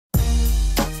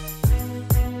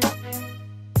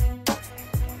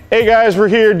Hey guys, we're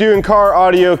here doing car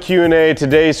audio Q&A.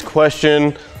 Today's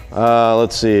question,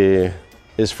 let's see,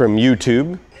 is from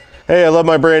YouTube. Hey, I love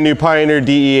my brand new Pioneer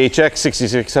DEHX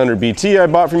 6600BT I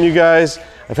bought from you guys.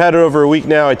 I've had it over a week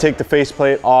now. I take the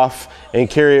faceplate off and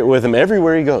carry it with him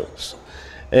everywhere he goes.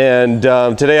 And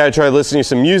today I tried listening to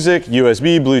some music,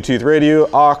 USB, Bluetooth radio,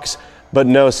 aux, but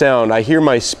no sound. I hear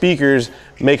my speakers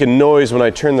make a noise when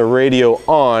I turn the radio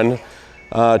on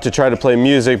to try to play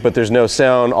music, but there's no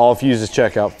sound. All fuses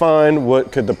check out fine.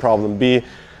 What could the problem be?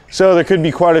 So there could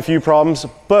be quite a few problems,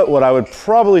 but what I would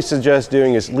probably suggest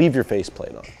doing is leave your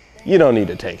faceplate on. You don't need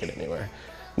to take it anywhere.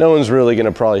 No one's really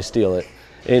gonna probably steal it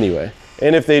anyway.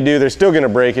 And if they do, they're still gonna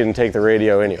break it and take the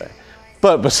radio anyway.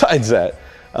 But besides that,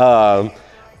 I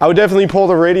would definitely pull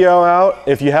the radio out.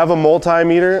 If you have a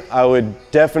multimeter, I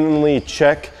would definitely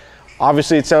check.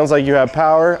 Obviously, it sounds like you have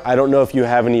power. I don't know if you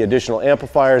have any additional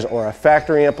amplifiers or a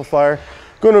factory amplifier.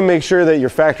 Going to make sure that your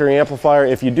factory amplifier,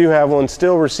 if you do have one,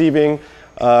 still receiving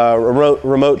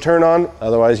remote turn on.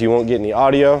 Otherwise, you won't get any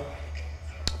audio.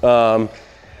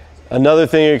 Another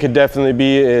thing it could definitely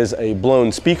be is a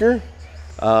blown speaker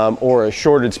or a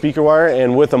shorted speaker wire.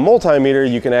 And with a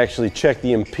multimeter, you can actually check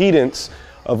the impedance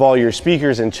of all your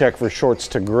speakers and check for shorts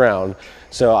to ground.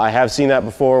 So I have seen that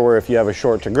before, where if you have a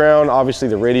short to ground, obviously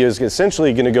the radio is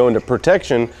essentially going to go into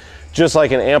protection just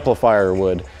like an amplifier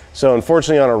would. So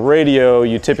unfortunately on a radio,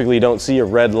 you typically don't see a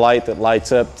red light that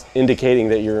lights up indicating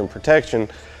that you're in protection.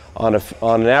 On an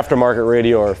aftermarket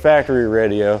radio or a factory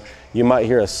radio, you might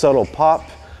hear a subtle pop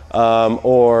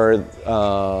or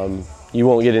you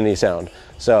won't get any sound.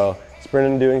 So is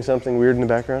Brendan doing something weird in the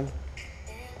background?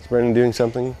 Is Brendan doing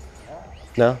something?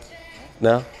 No?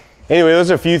 No? Anyway,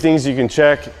 those are a few things you can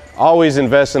check. Always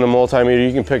invest in a multimeter.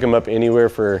 You can pick them up anywhere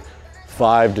for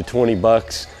 5 to 20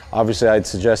 bucks. Obviously, I'd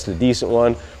suggest a decent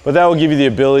one, but that will give you the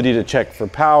ability to check for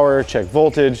power, check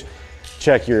voltage,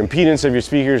 check your impedance of your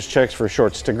speakers, checks for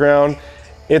shorts to ground.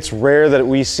 It's rare that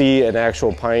we see an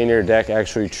actual Pioneer deck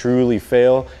actually truly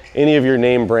fail. Any of your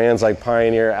name brands like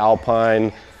Pioneer,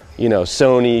 Alpine, you know,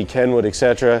 Sony, Kenwood,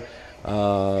 etc.,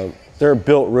 they're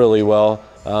built really well.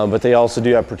 But they also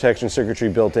do have protection circuitry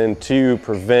built in to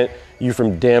prevent you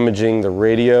from damaging the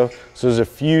radio. So there's a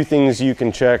few things you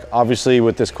can check. Obviously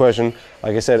with this question,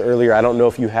 like I said earlier, I don't know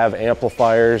if you have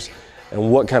amplifiers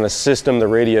and what kind of system the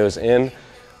radio is in.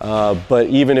 But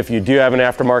even if you do have an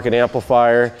aftermarket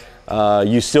amplifier,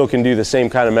 you still can do the same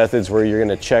kind of methods where you're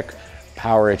gonna check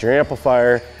power at your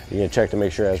amplifier, you're gonna check to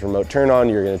make sure it has remote turn on,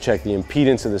 you're gonna check the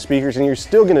impedance of the speakers, and you're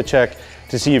still gonna check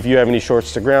to see if you have any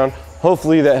shorts to ground.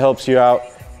 Hopefully that helps you out.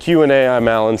 Q&A, I'm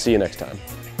Allyn. See you next time.